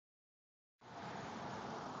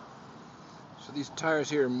So these tires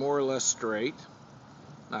here are more or less straight.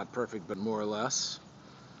 Not perfect, but more or less.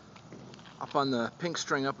 Up on the pink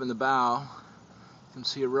string up in the bow, you can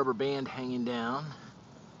see a rubber band hanging down.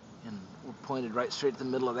 And we're pointed right straight at the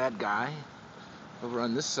middle of that guy. Over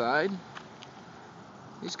on this side,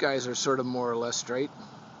 these guys are sort of more or less straight.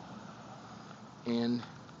 And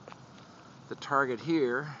the target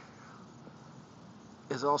here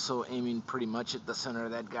is also aiming pretty much at the center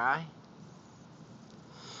of that guy.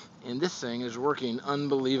 And this thing is working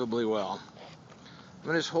unbelievably well. I'm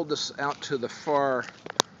going to just hold this out to the far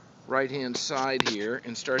right-hand side here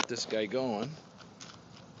and start this guy going.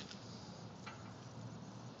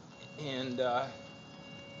 And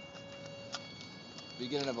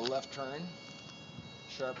beginning of a left turn,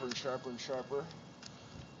 sharper and sharper and sharper.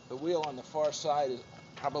 The wheel on the far side is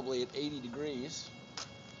probably at 80 degrees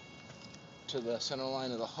to the center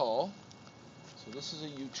line of the hull. So this is a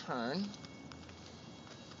U-turn.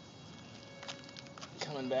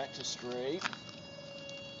 Coming back to straight.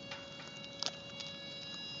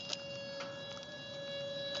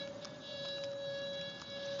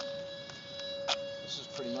 This is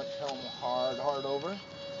pretty much helm hard over.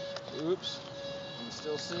 Oops. You can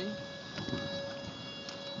still see.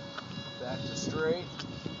 Back to straight.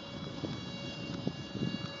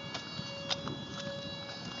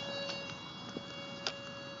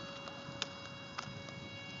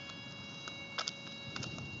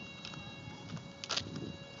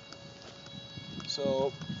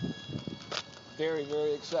 So, very,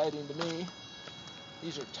 very exciting to me.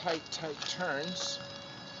 These are tight turns.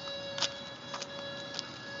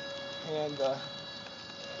 And the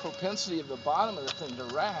propensity of the bottom of the thing to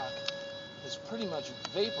rack is pretty much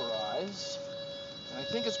vaporized. And I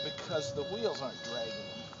think it's because the wheels aren't dragging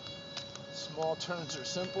them. Small turns are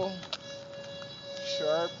simple.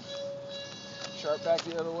 Sharp. Sharp back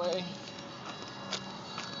the other way.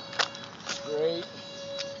 Straight.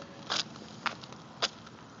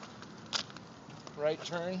 Right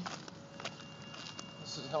turn.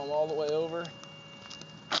 This is helm all the way over. And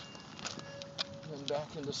then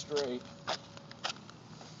back into straight.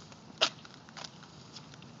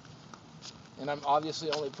 And I'm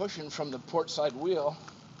obviously only pushing from the port side wheel,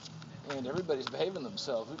 and everybody's behaving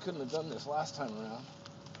themselves. We couldn't have done this last time around.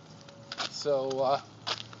 So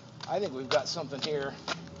I think we've got something here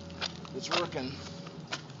that's working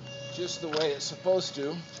just the way it's supposed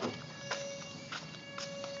to.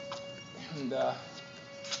 And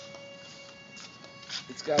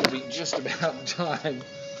it's got to be just about time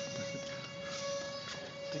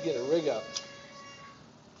to get a rig up.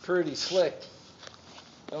 Pretty slick,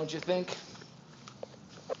 don't you think?